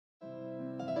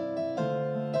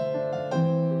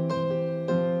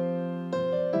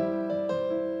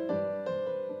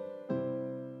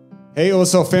Hey,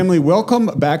 OSL family, welcome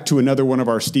back to another one of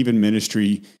our Stephen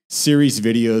Ministry series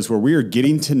videos where we are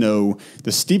getting to know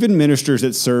the Stephen ministers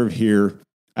that serve here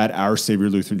at Our Savior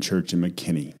Lutheran Church in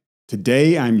McKinney.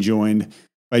 Today, I'm joined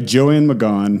by Joanne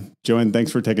Migon. Joanne,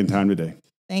 thanks for taking time today.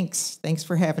 Thanks. Thanks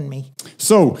for having me.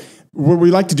 So what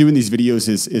we like to do in these videos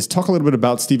is talk a little bit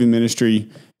about Stephen Ministry,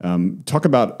 talk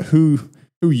about who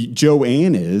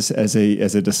Joanne is as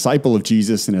a disciple of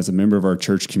Jesus and as a member of our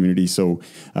church community. So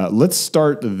let's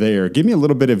start there. Give me a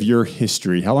little bit of your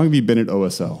history. How long have you been at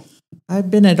OSL?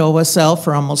 I've been at OSL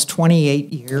for almost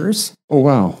 28 years. Oh,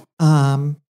 wow.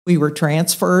 We were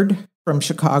transferred from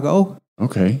Chicago.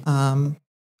 Okay.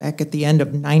 Back at the end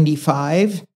of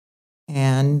 95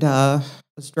 and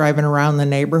was driving around the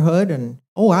neighborhood and,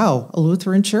 oh, wow, a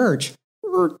Lutheran church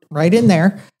right in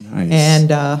there. Nice.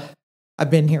 And I've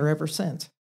been here ever since.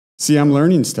 See, I'm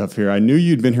learning stuff here. I knew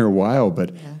you'd been here a while,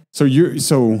 but yeah.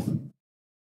 so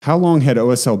how long had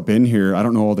OSL been here? I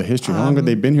don't know all the history. How long had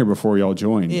they been here before y'all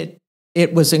joined?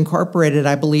 It was incorporated,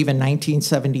 I believe, in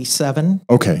 1977.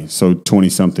 Okay, so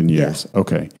 20-something years. Yeah.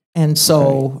 Okay. And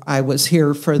so I was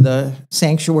here for the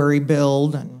sanctuary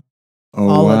build and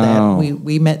all wow. of that.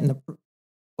 We met in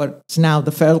what's now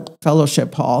the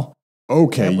fellowship hall.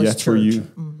 Okay, that's church. where you.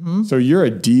 Mm-hmm. So you're a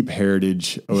deep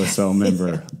heritage OSL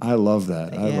member. I love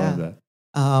that. I love that.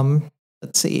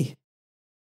 Let's see.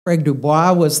 Craig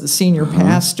Dubois was the senior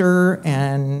pastor,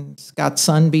 and Scott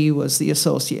Sunby was the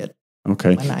associate.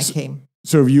 Okay, when I came.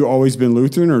 So have you always been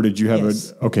Lutheran, or did you have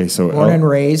yes. Okay, so born and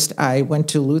raised. I went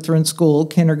to Lutheran school,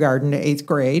 kindergarten to 8th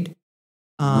grade,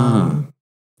 and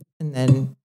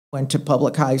then went to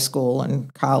public high school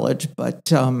and college.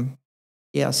 But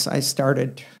yes, I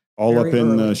started. All up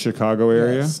in early. the Chicago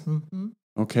area? Yes. Mm-hmm.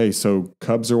 Okay, so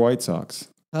Cubs or White Sox?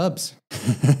 Cubs.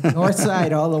 North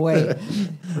side all the way,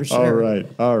 for sure.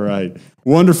 All right.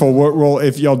 Wonderful. Well,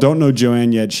 if y'all don't know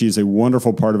Joanne yet, she's a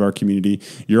wonderful part of our community.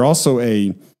 You're also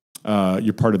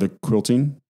you're part of the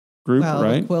quilting group,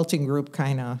 right? The quilting group,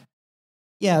 kind of.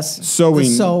 Yes. The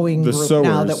sewing group sewers,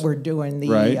 now that we're doing the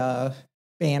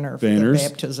banners. The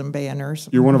baptism banners.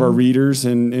 You're one of our readers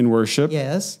in worship.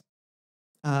 Yes.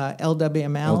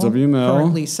 LWML,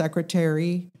 currently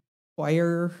secretary,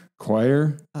 choir,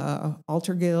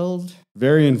 altar guild.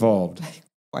 Very involved.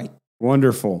 Quite.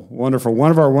 Wonderful. One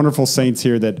of our wonderful saints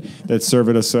here that serve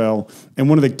at OSL. And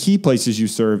one of the key places you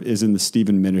serve is in the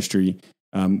Stephen Ministry,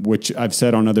 which I've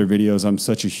said on other videos. I'm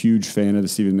such a huge fan of the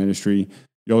Stephen Ministry.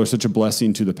 Y'all are such a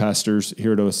blessing to the pastors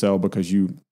here at OSL because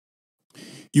you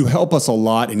help us a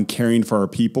lot in caring for our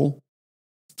people,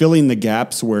 filling the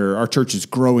gaps where our church is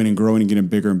growing and growing and getting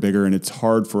bigger and bigger, and it's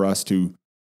hard for us to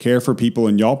care for people,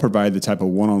 and y'all provide the type of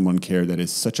one-on-one care that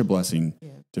is such a blessing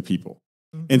to people.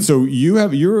 Mm-hmm. And so you've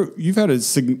had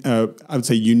I would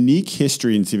say unique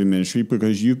history in Stephen Ministry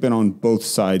because you've been on both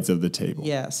sides of the table.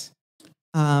 Yes.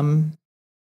 I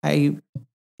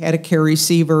had a care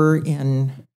receiver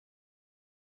in,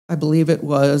 I believe it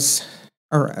was,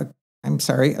 a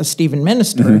Stephen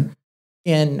minister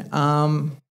in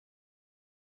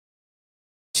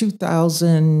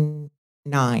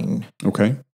 2009.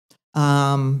 Okay.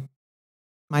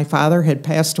 My father had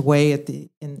passed away in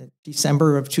the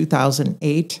December of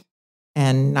 2008,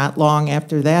 and not long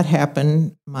after that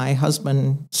happened, my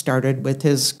husband started with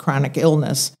his chronic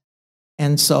illness,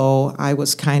 and so I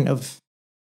was kind of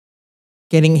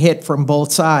getting hit from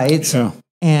both sides,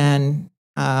 and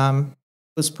it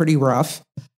was pretty rough.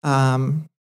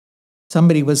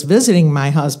 Somebody was visiting my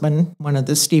husband, one of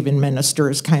the Stephen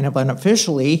ministers, kind of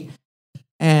unofficially,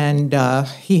 and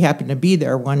he happened to be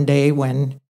there one day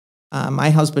when my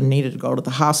husband needed to go to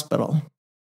the hospital.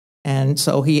 And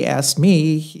so he asked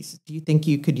me, he said, "Do you think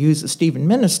you could use a Stephen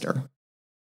minister?"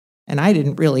 And I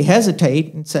didn't really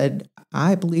hesitate and said,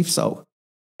 "I believe so."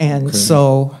 And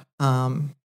so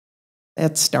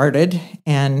that started,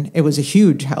 and it was a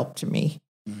huge help to me.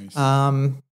 Nice.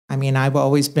 I mean, I've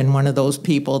always been one of those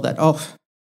people that,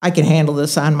 I can handle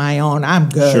this on my own. I'm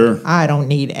good. Sure. I don't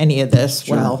need any of this.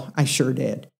 Sure. Well, I sure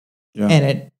did. Yeah. And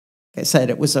like I said,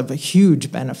 it was of a huge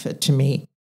benefit to me.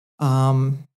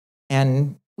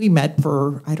 And we met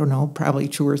for, I don't know, probably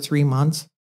 2 or 3 months.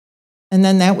 And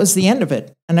then that was the end of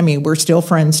it. And I mean, we're still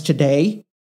friends today.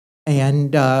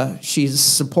 And she's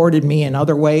supported me in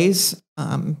other ways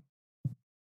in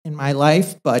my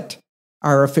life. But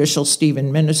our official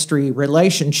Stephen ministry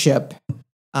relationship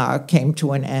came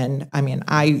to an end. I mean,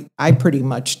 I pretty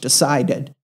much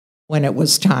decided when it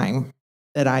was time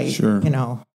that I,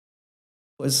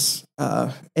 was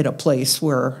at a place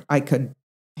where I could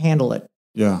handle it.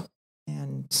 Yeah.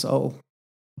 And so.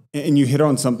 And you hit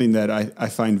on something that I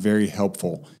find very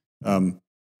helpful.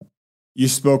 You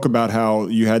spoke about how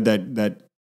you had that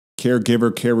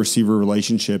caregiver, care receiver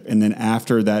relationship. And then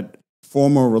after that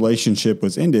formal relationship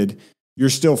was ended, you're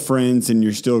still friends and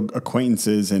you're still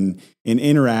acquaintances and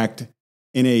interact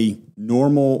in a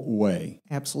normal way.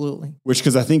 Absolutely. Which,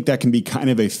 because I think that can be kind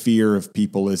of a fear of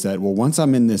people, is that, well, once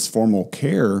I'm in this formal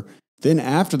care, then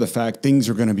after the fact, things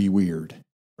are going to be weird.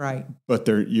 Right. But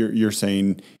you're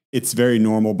saying it's very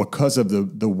normal because of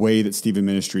the way that Stephen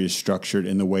Ministry is structured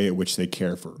and the way at which they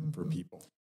care for people.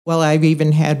 Well, I've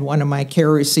even had one of my care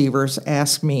receivers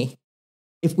ask me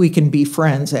if we can be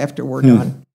friends after we're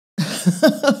done.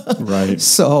 Right.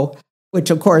 So,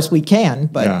 which of course we can,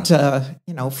 but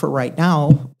for right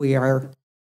now, we are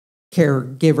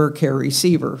caregiver, care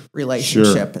receiver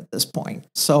relationship at this point.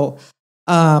 So,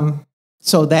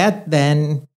 so that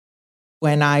then,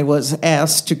 when I was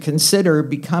asked to consider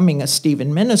becoming a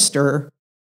Stephen minister,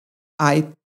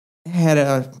 it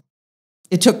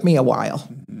took me a while,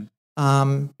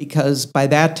 because by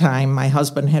that time my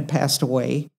husband had passed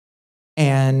away,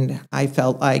 and I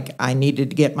felt like I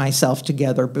needed to get myself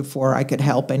together before I could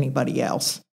help anybody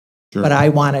else. Sure. But I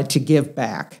wanted to give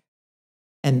back,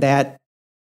 and that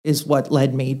is what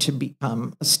led me to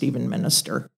become a Stephen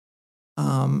minister.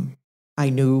 I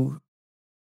knew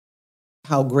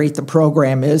how great the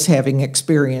program is, having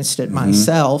experienced it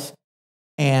myself.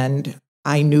 And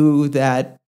I knew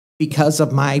that because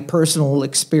of my personal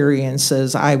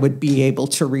experiences, I would be able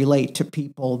to relate to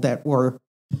people that were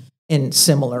in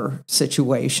similar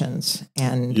situations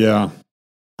and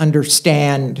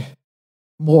understand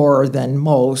more than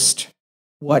most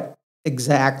what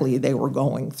exactly they were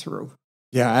going through.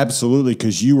 Yeah, absolutely.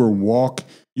 Because you were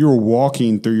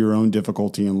walking through your own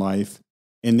difficulty in life.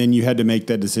 And then you had to make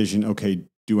that decision. Okay,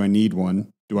 do I need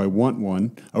one? Do I want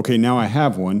one? Okay, now I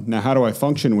have one. Now, how do I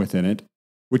function within it?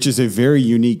 Which is a very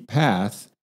unique path.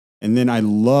 And then I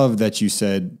love that you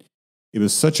said it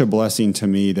was such a blessing to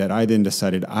me that I then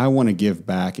decided I want to give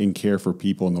back and care for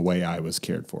people in the way I was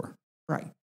cared for. Right.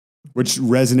 Which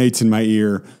resonates in my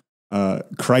ear.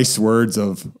 Christ's words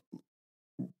of,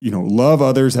 love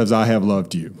others as I have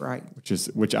loved you. Right.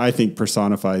 Which I think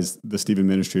personifies the Stephen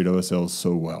Ministry at OSL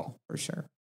so well. For sure.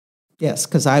 Yes,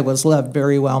 because I was loved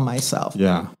very well myself.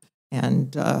 Yeah.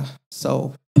 And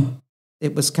so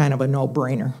it was kind of a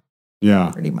no-brainer. Yeah.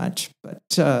 Pretty much. But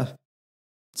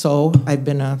so I've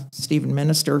been a Stephen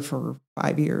minister for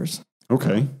 5 years.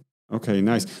 Okay. Okay,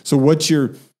 nice. So what's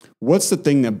the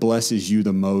thing that blesses you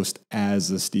the most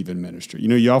as a Stephen minister?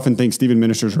 You often think Stephen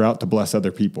ministers are out to bless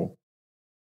other people.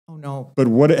 Oh, no.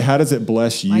 But how does it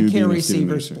bless you? My care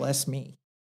receivers bless me.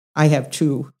 I have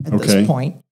 2 at this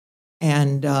point.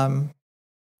 And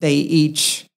they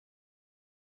each,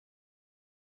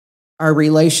 our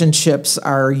relationships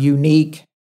are unique,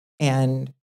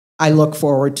 and I look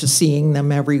forward to seeing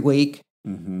them every week.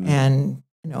 And,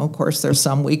 of course, there's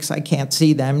some weeks I can't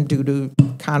see them due to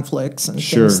conflicts and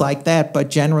things like that. But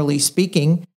generally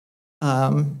speaking,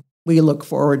 we look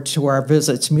forward to our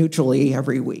visits mutually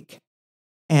every week.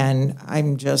 And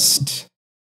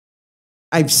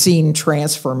I've seen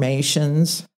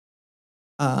transformations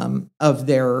of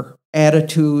their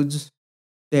attitudes,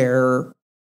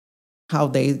 how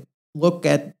they look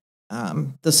at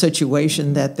the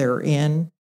situation that they're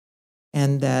in,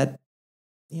 and that,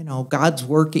 God's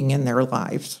working in their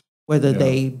lives, whether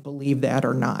they believe that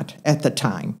or not at the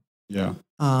time. Yeah.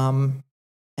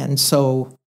 And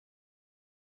so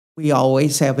we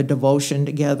always have a devotion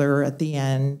together at the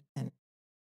end and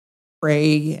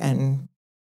pray, and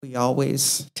we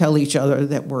always tell each other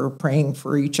that we're praying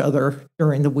for each other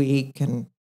during the week and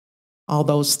all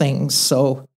those things.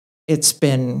 So it's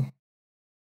been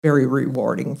very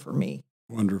rewarding for me.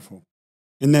 Wonderful.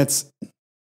 And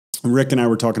Rick and I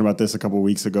were talking about this a couple of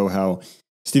weeks ago, how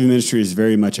Stephen Ministry is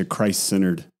very much a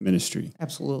Christ-centered ministry.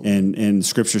 Absolutely. And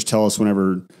scriptures tell us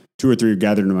whenever 2 or 3 are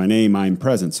gathered in my name, I'm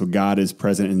present. So God is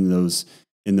present in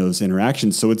those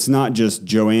interactions. So it's not just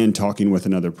Joanne talking with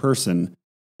another person.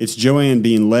 It's Joanne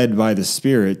being led by the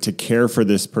Spirit to care for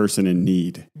this person in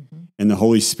need. And the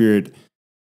Holy Spirit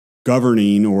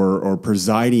governing or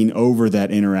presiding over that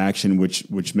interaction,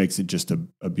 which makes it just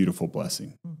a beautiful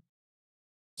blessing.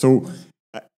 So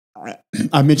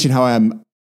I mentioned how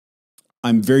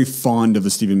I'm very fond of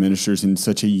the Stephen Ministers in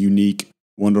such a unique,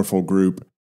 wonderful group.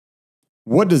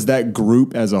 What does that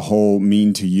group as a whole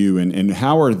mean to you? And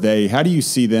how do you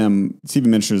see them, Stephen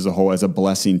Ministers as a whole, as a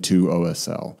blessing to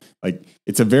OSL? Like,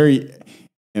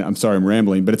 and I'm sorry I'm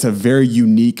rambling, but it's a very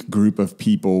unique group of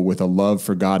people with a love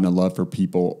for God and a love for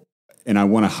people. And I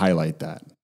want to highlight that.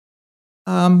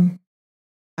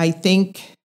 I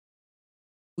think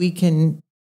we can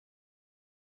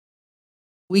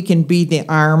be the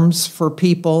arms for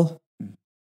people.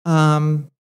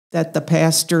 that the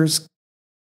pastors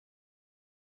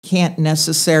can't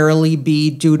necessarily be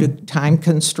due to time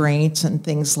constraints and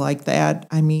things like that.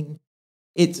 I mean,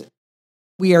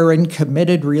 we are in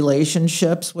committed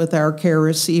relationships with our care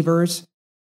receivers,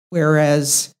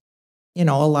 whereas, a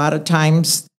lot of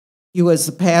times you as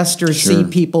the pastor see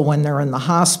people when they're in the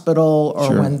hospital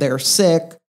or when they're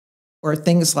sick or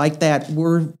things like that.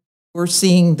 We're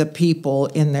seeing the people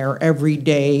in their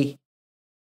everyday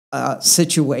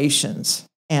situations,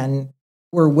 and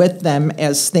we're with them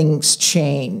as things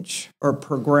change or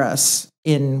progress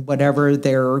in whatever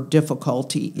their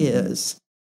difficulty is.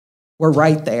 We're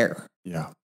right there.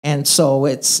 Yeah. And so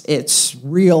it's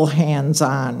real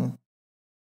hands-on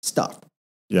stuff.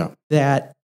 Yeah.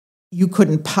 That you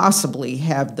couldn't possibly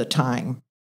have the time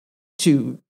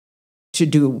to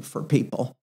do for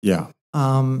people. Yeah.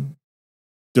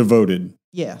 Devoted.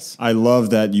 Yes. I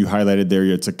love that you highlighted there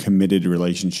it's a committed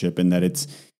relationship and that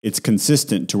it's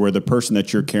consistent to where the person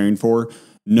that you're caring for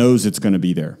knows it's going to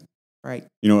be there. Right.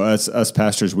 Us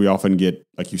pastors, we often get,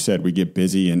 like you said, we get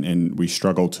busy and we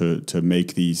struggle to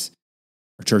make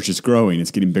our church is growing. It's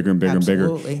getting bigger and bigger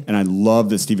Absolutely. and bigger. And I love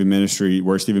that Stephen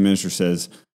Minister says,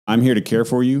 I'm here to care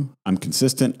for you. I'm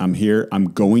consistent. I'm here.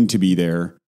 I'm going to be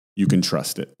there. You can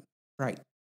trust it. Right.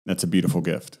 That's a beautiful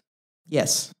gift.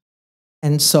 Yes.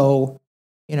 And so,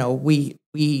 we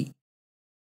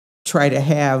try to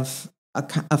have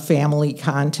a family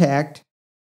contact,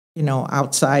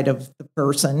 outside of the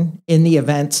person in the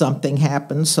event something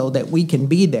happens so that we can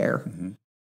be there.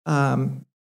 Mm-hmm.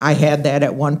 I had that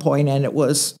at one point, and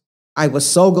I was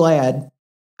so glad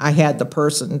I had the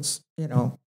person's,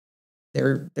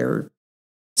 their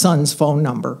son's phone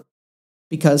number,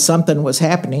 because something was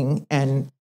happening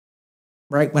and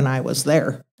right when I was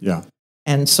there. Yeah.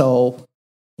 And so,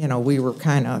 we were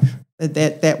kind of,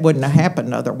 that wouldn't have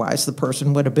happened otherwise. The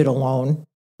person would have been alone,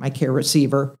 my care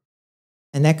receiver,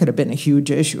 and that could have been a huge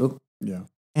issue. Yeah.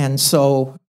 And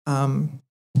so, we're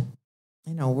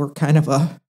kind of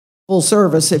a full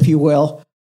service, if you will,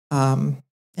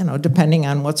 depending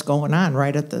on what's going on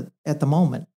right at the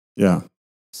moment. Yeah.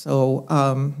 So,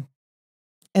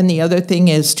 and the other thing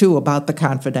is too about the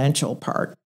confidential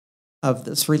part of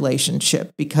this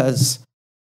relationship, because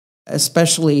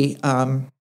especially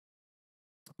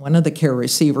one of the care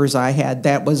receivers I had,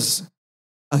 that was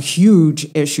a huge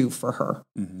issue for her.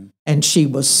 Mm-hmm. And she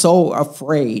was so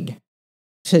afraid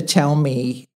to tell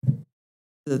me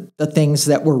the things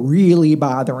that were really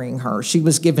bothering her. She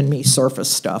was giving me surface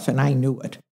stuff, and I knew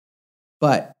it.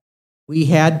 But we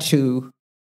had to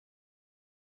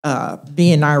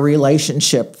be in our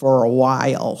relationship for a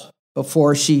while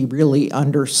before she really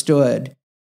understood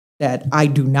that I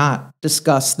do not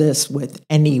discuss this with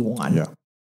anyone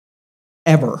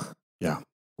ever. Yeah.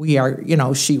 We are,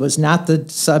 she was not the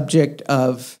subject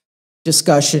of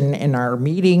discussion in our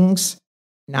meetings,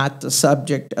 not the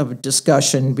subject of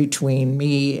discussion between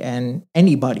me and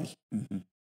anybody. Mm-hmm.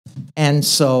 And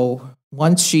so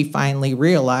once she finally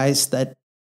realized that,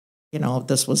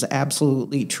 this was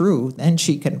absolutely true, then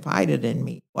she confided in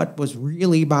me what was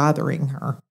really bothering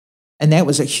her. And that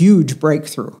was a huge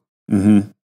breakthrough. Mm-hmm.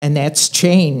 And that's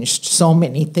changed so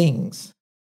many things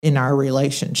in our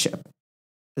relationship,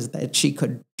 is that she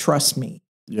could trust me.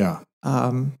 Yeah.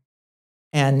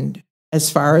 And as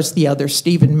far as the other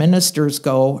Stephen ministers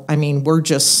go, I mean, we're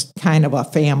just kind of a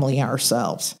family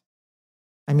ourselves.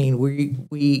 I mean,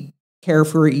 we care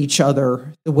for each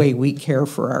other the way we care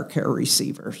for our care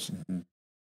receivers. Mm-hmm.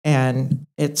 And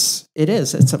it's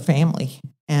a family.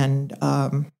 And,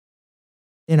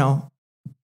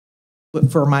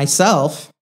 for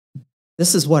myself,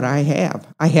 this is what I have.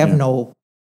 I have no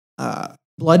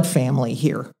blood family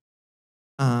here.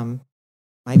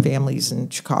 My family's in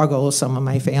Chicago, some of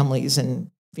my family's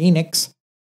in Phoenix,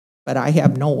 but I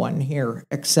have no one here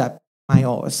except my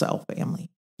OSL family.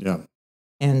 Yeah.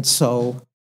 And so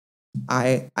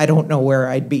I don't know where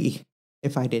I'd be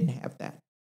if I didn't have that.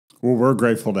 Well, we're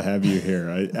grateful to have you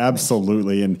here.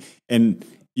 Absolutely. And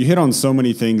you hit on so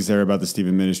many things there about the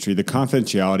Stephen ministry. The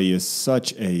confidentiality is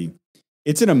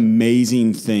it's an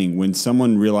amazing thing when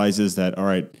someone realizes that, all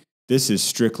right, this is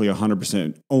strictly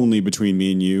 100% only between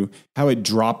me and you, how it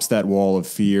drops that wall of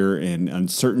fear and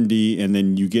uncertainty. And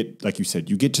then you get, like you said,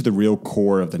 you get to the real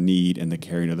core of the need and the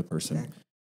caring of the person. Exactly.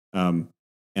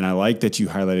 And I like that you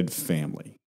highlighted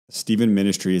family. Stephen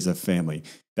Ministry is a family.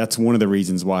 That's one of the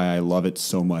reasons why I love it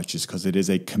so much, is because it is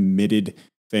a committed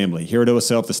family. Here at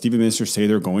OSL, if the Stephen Ministers say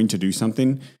they're going to do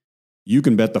something, you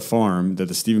can bet the farm that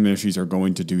the Stephen Ministries are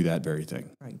going to do that very thing.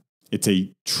 Right. It's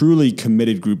a truly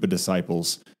committed group of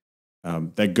disciples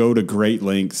that go to great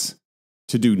lengths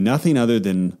to do nothing other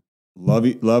than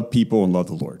love people and love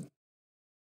the Lord.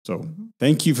 So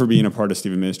thank you for being a part of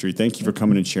Stephen Ministry. Thank you for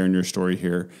coming and sharing your story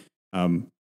here.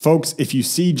 Folks, if you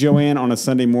see Joanne on a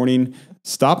Sunday morning,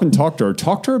 stop and talk to her.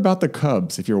 Talk to her about the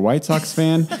Cubs. If you're a White Sox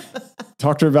fan,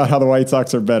 talk to her about how the White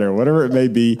Sox are better, whatever it may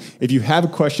be. If you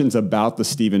have questions about the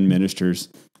Stephen Ministers,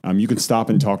 you can stop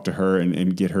and talk to her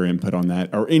and get her input on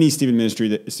that, or any Stephen minister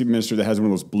that has one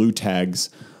of those blue tags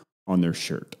on their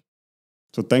shirt.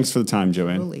 So thanks for the time,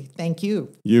 Joanne. Absolutely. Thank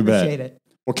you. You bet. Appreciate it.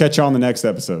 We'll catch you on the next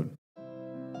episode.